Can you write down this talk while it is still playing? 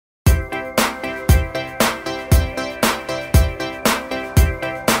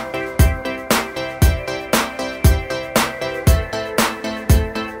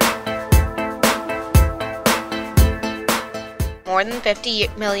more than 50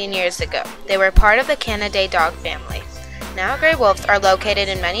 million years ago. They were part of the Canidae dog family. Now gray wolves are located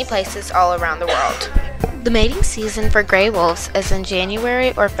in many places all around the world. The mating season for gray wolves is in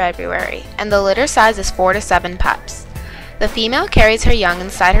January or February, and the litter size is 4 to 7 pups. The female carries her young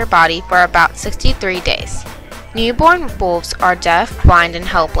inside her body for about 63 days. Newborn wolves are deaf, blind, and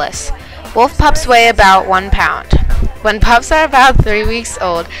helpless. Wolf pups weigh about 1 pound. When pups are about 3 weeks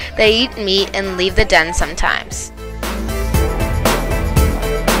old, they eat meat and leave the den sometimes.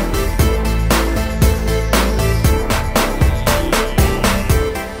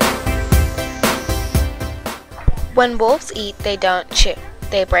 When wolves eat, they don't chew.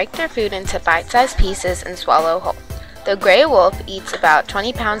 They break their food into bite-sized pieces and swallow whole. The gray wolf eats about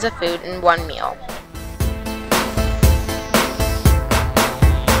 20 pounds of food in one meal.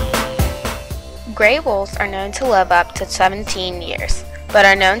 Gray wolves are known to live up to 17 years, but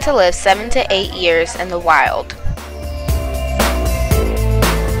are known to live 7 to 8 years in the wild.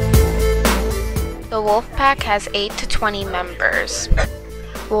 The wolf pack has 8 to 20 members.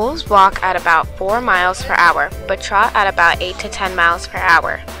 Wolves walk at about 4 miles per hour, but trot at about 8 to 10 miles per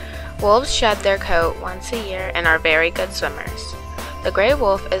hour. Wolves shed their coat once a year and are very good swimmers. The gray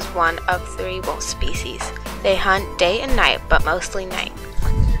wolf is one of 3 wolf species. They hunt day and night, but mostly night.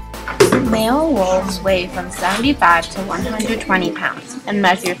 Male wolves weigh from 75 to 120 pounds and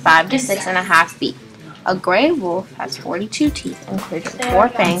measure 5 to 6.5 feet. A gray wolf has 42 teeth, including 4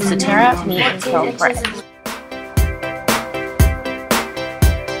 fangs to tear up meat and kill prey.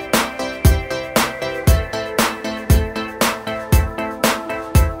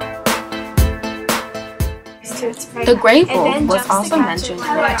 The gray wolf was also mentioned in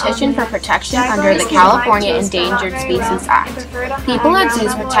the petition for protection under the California Endangered Species Act. People at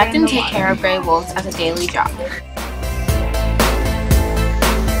zoos protect and take care of gray wolves as a daily job.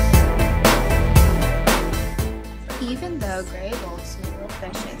 Even though gray wolves are little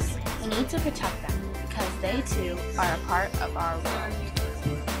fishes, we need to protect them because they too are a part of our world.